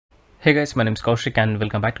Hey guys, my name is Koushik and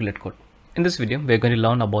welcome back to LetCode. In this video, we're going to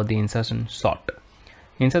learn about the insertion sort.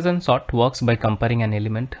 Insertion sort works by comparing an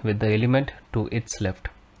element with the element to its left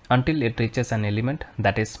until it reaches an element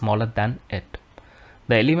that is smaller than it.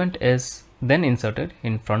 The element is then inserted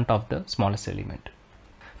in front of the smallest element.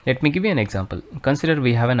 Let me give you an example. Consider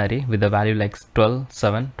we have an array with a value like 12,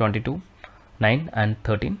 7, 22, 9 and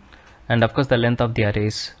 13, and of course the length of the array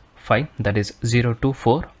is 5, that is 0 to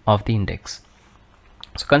 4 of the index.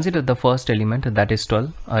 So consider the first element, that is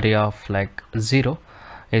 12, array of like 0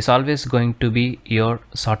 is always going to be your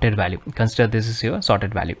sorted value. Consider this is your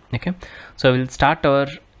sorted value. Okay, so we'll start our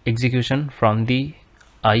execution from the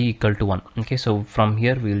I equal to 1. Okay, so from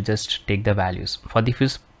here we'll just take the values for the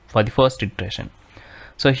first iteration.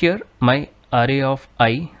 So here my array of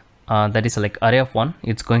I, that is like array of 1,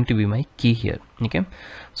 it's going to be my key here. Okay,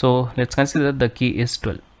 so let's consider the key is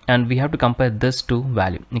 12 and we have to compare this to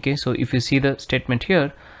value. Okay, so if you see the statement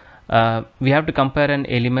here, we have to compare an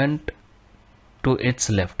element to its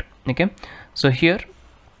left. Okay, so here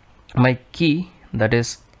my key, that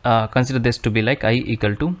is consider this to be like I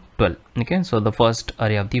equal to 12. Okay, so the first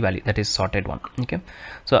array of the value, that is sorted one. Okay,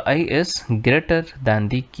 so I is greater than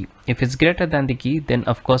the key. If it's greater than the key, then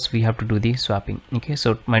of course we have to do the swapping. Okay,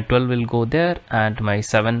 so my 12 will go there and my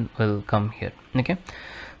 7 will come here. Okay,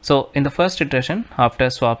 so in the first iteration, after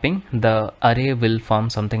swapping, the array will form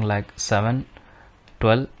something like 7,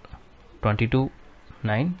 12, 22,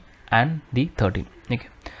 9 and the 13. Okay,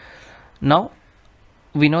 now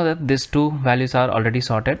we know that these two values are already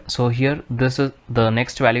sorted. So here this is the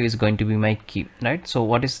next value is going to be my key, right? So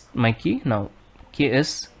what is my key? Now key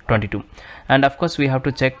is 22 and of course we have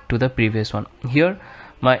to check to the previous one. Here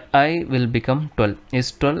my I will become 12.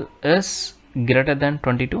 Is 12 is greater than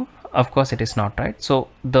 22? Of course it is not, right? So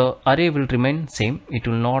the array will remain same, it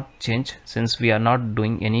will not change since we are not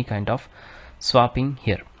doing any kind of swapping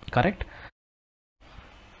here, correct?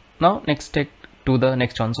 Now next take to the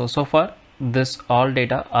next one. So far this array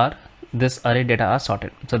data are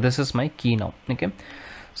sorted. So this is my key now. Okay,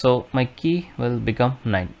 so my key will become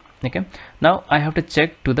 9. Okay, now I have to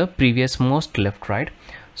check to the previous most left, right?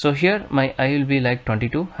 So here my I will be like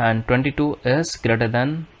 22 and 22 is greater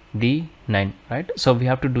than the 9, right? So we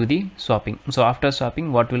have to do the swapping. So after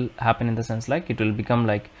swapping, what will happen in the sense like it will become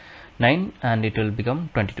like 9 and it will become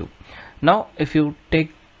 22. Now if you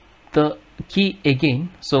take the key again,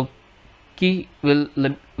 so key will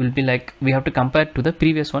be like we have to compare to the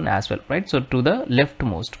previous one as well, right? So to the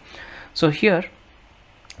leftmost. So here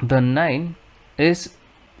the 9 is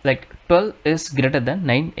like 12 is greater than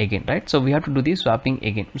 9 again, right? So we have to do the swapping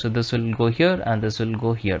again. So this will go here and this will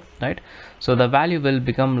go here, right? So the value will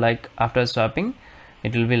become like after swapping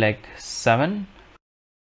it will be like 7.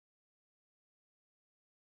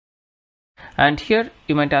 And here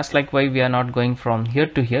you might ask like why we are not going from here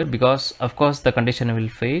to here, because of course the condition will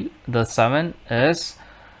fail. The 7 is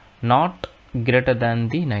not greater than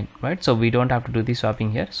the 9, right? So we don't have to do the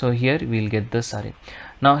swapping here. So here we'll get this array.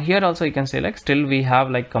 Now here also you can say like still we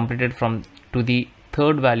have like completed from to the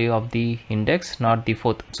third value of the index, not the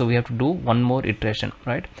fourth. So we have to do one more iteration,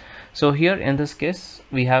 right? So here in this case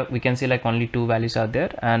we can see like only two values are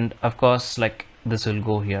there, and of course like this will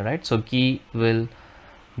go here, right? So key will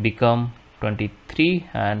become 23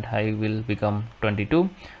 and I will become 22,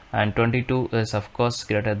 and 22 is of course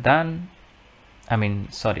greater than, I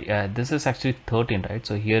mean sorry, this is actually 13, right?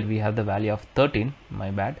 So here we have the value of 13,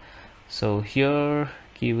 my bad. So here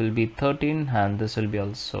key will be 13 and this will be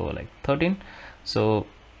also like 13. So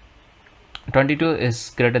 22 is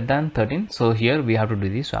greater than 13, so here we have to do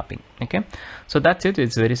the swapping. Okay, so that's it.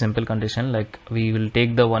 It's very simple condition. Like we will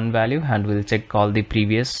take the one value and we'll check all the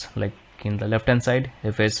previous, like in the left hand side,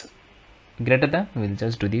 if it's greater than, we'll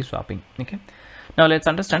just do the swapping. Okay, now let's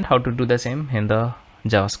understand how to do the same in the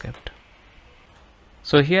JavaScript.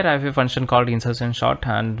 So here I have a function called Insertion Sort,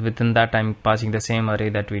 and within that I'm passing the same array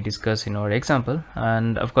that we discussed in our example,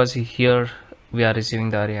 and of course here we are receiving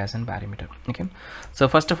the array as a parameter. Okay, so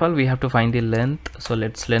first of all we have to find the length. So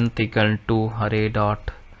let's length equal to array dot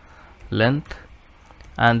length,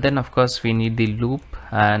 and then of course we need the loop,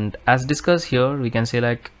 and as discussed here we can say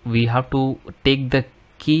like we have to take the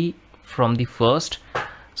key from the first.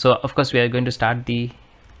 So of course we are going to start the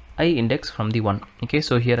I index from the 1. Okay,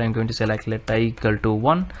 so here I'm going to say like let I equal to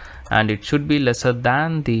 1 and it should be lesser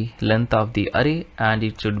than the length of the array and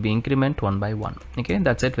it should be increment 1 by 1. Okay,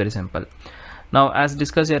 that's it, very simple. Now as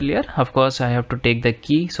discussed earlier, of course I have to take the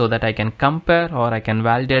key so that I can compare or I can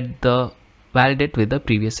validate with the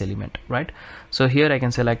previous element, right? So here I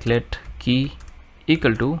can say like let key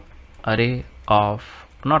equal to array of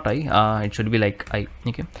not I, it should be like I.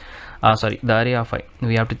 Okay, sorry, the array of I.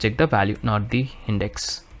 We have to check the value, not the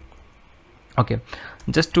index. Okay,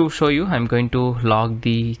 just to show you, I'm going to log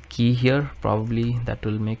the key here. Probably that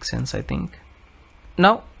will make sense, I think.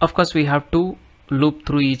 Now of course we have to loop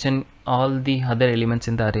through each and all the other elements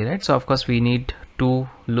in the array, right? So of course we need two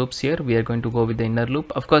loops here. We are going to go with the inner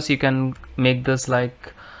loop. Of course you can make this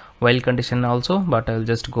like while condition also, but I'll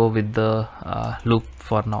just go with the loop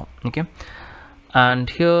for now. Okay, and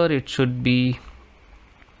here it should be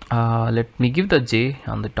let me give the j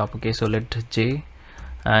on the top. Okay, so let j,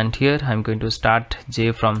 and here I'm going to start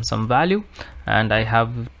j from some value, and I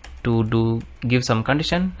have to give some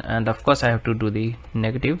condition, and of course I have to do the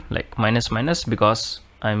negative like minus minus, because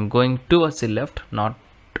I'm going towards the left, not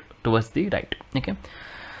towards the right. Okay,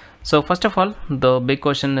 so first of all the big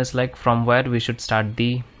question is like from where we should start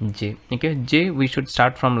the j. Okay, j we should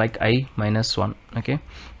start from like I minus 1. Okay,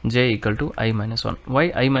 j equal to I minus 1.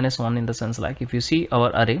 Why I minus 1? In the sense like if you see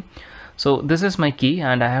our array, so this is my key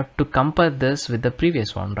and I have to compare this with the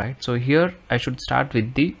previous one, right? So here I should start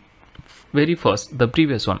with the very first, the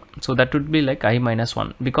previous one. So that would be like I minus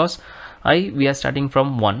 1, because I we are starting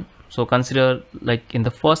from 1. So consider like in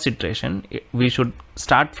the first iteration we should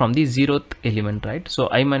start from the 0th element, right? So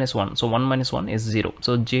I minus 1, so 1 minus 1 is 0,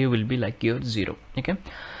 so j will be like your 0. Okay,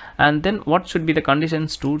 and then what should be the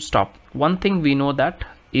conditions to stop? One thing we know that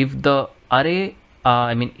if the array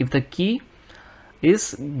if the key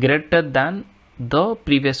is greater than the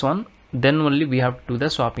previous one, then only we have to do the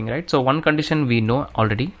swapping, right? So one condition we know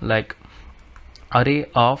already, like array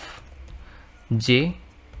of j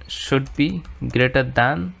should be greater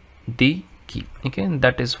than the key. Okay,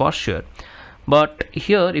 that is for sure. But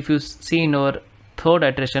here if you see in our third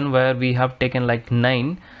iteration where we have taken like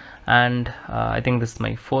 9, and I think this is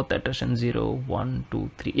my fourth iteration, 0 1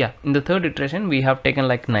 2 3, yeah, in the third iteration we have taken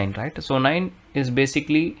like 9, right? So 9 is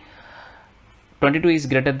basically 22 is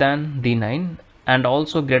greater than the 9, and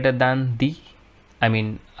also greater than the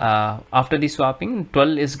after the swapping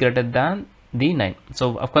 12 is greater than the 9.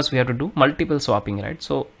 So of course we have to do multiple swapping, right?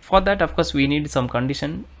 So for that of course we need some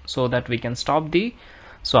condition so that we can stop the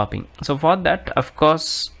swapping. So for that of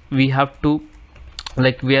course we have to,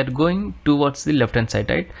 like, we are going towards the left hand side,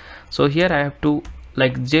 right? So here I have to,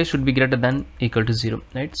 like, j should be greater than equal to 0,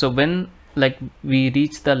 right? So when like we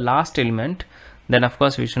reach the last element, then of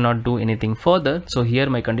course we should not do anything further. So here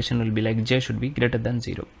my condition will be like j should be greater than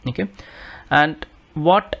 0. Okay, and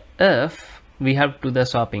what if we have to the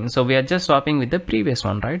swapping? So we are just swapping with the previous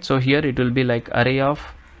one, right? So here it will be like array of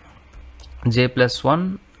j plus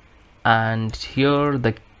 1, and here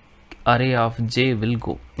the array of j will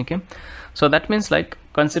go. Okay, so that means like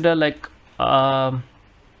consider like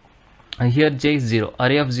here j is 0,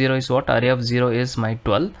 array of 0 is what? Array of 0 is my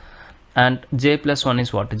 12, and j plus 1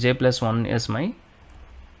 is what? J plus 1 is my,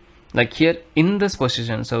 like, here in this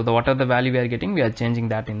position. So the whatever the value we are getting, we are changing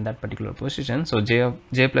that in that particular position. So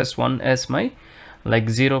j plus 1 is my, like,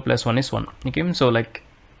 0 plus 1 is 1. Okay, so like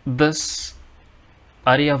this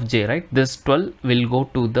array of j, right, this 12 will go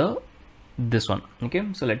to this one. Okay,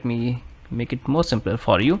 so let me make it more simpler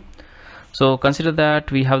for you. So consider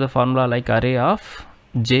that we have the formula like array of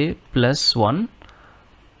j plus 1,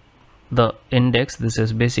 the index, this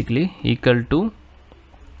is basically equal to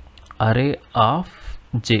array of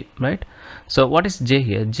j, right? So what is j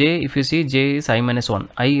here? J, if you see, j is I minus 1,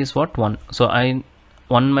 I is what? 1, so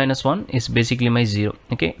 1 minus 1 is basically my 0.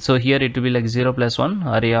 Okay, so here it will be like 0 plus 1,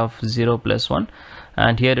 array of 0 plus 1,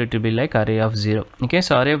 and here it will be like array of 0. Okay,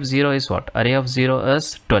 so array of 0 is what? Array of 0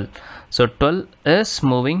 is 12, so 12 is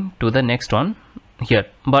moving to the next one here,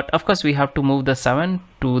 but of course we have to move the 7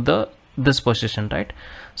 to this position, right?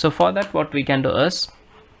 So for that what we can do is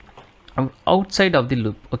outside of the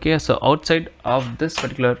loop. Okay, so outside of this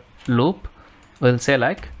particular loop we'll say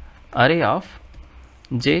like array of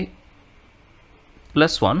j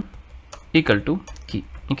plus 1 equal to key.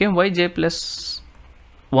 Okay, why j plus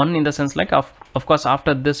 1? In the sense like of course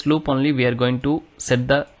after this loop only we are going to set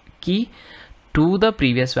the key to the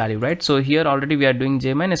previous value, right? So here already we are doing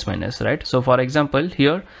j minus minus, right? So for example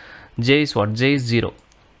here j is what? J is 0.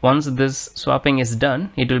 Once this swapping is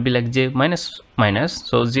done, it will be like j minus minus,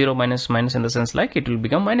 so 0 minus minus, in the sense like it will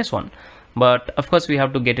become minus 1, but of course we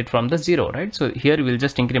have to get it from the 0, right? So here we will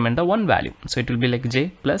just increment the 1 value, so it will be like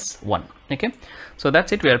j plus 1. Okay, so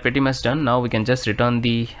that's it, we are pretty much done. Now we can just return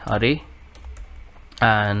the array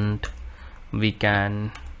and we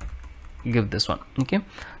can give this one. Okay,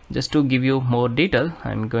 just to give you more detail,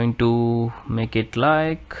 I'm going to make it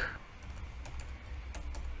like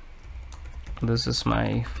this is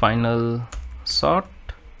my final sort.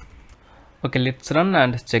 Okay, let's run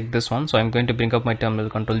and check this one. So I'm going to bring up my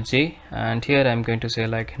terminal, control J, and here I'm going to say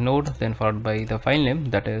like node, then followed by the file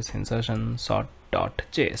name, that is insertion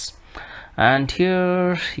sort.js, And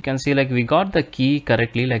here you can see like we got the key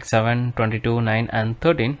correctly, like 7, 22, 9 and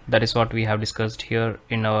 13. That is what we have discussed here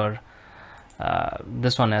in our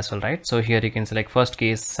this one as well, right? So here you can select first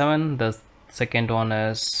key is 7, the second one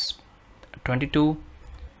is 22,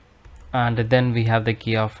 and then we have the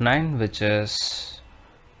key of 9 which is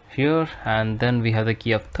here, and then we have the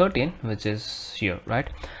key of 13 which is here, right?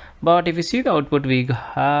 But if you see the output, we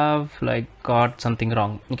have like got something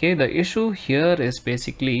wrong. Okay, the issue here is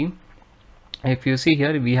basically, if you see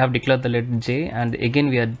here, we have declared the let j and again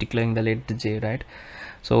we are declaring the let j, right?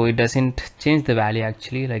 So it doesn't change the value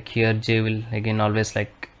actually. Like here j will again always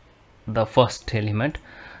like the first element.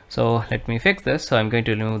 So let me fix this. So I'm going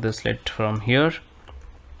to remove this let from here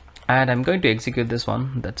and I'm going to execute this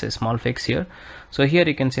one. That's a small fix here. So here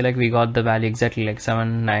you can see like we got the value exactly like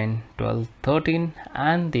 7, 9, 12, 13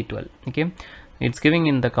 and the 12. Okay, it's giving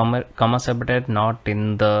in the comma separated, not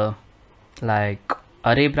in the like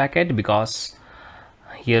array bracket, because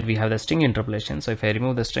here we have the string interpolation. So if I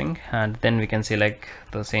remove the string, and then we can see like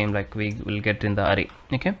the same, like we will get in the array.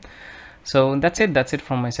 Okay, so that's it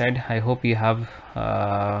from my side. I hope you have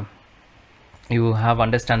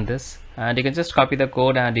understand this, and you can just copy the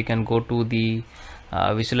code and you can go to the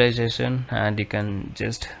visualization and you can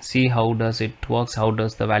just see how does it works, how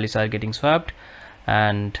does the values are getting swapped,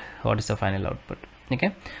 and what is the final output.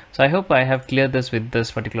 Okay, so I hope I have cleared this with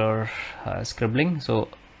this particular scribbling. So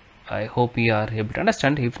I hope you are able to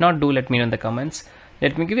understand. If not, do let me know in the comments.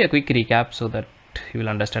 Let me give you a quick recap so that you will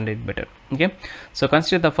understand it better. Okay, so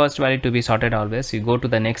consider the first value to be sorted always. You go to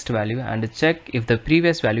the next value and check if the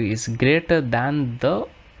previous value is greater than the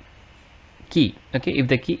key. Okay, if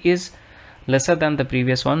the key is lesser than the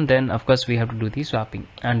previous one, then of course we have to do the swapping,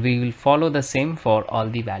 and we will follow the same for all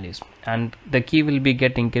the values, and the key will be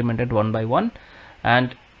get incremented one by one.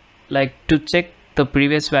 And like to check the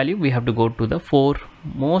previous value, we have to go to the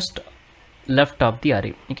foremost left of the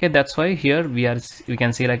array. Okay, that's why here we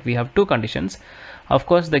can see like we have two conditions. Of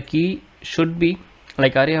course the key should be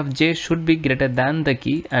like array of j should be greater than the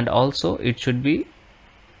key, and also it should be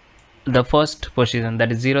the first position,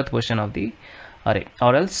 that is 0th position of the array,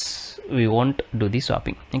 or else we won't do the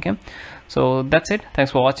swapping. Okay, so that's it.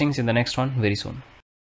 Thanks for watching. See you in the next one very soon.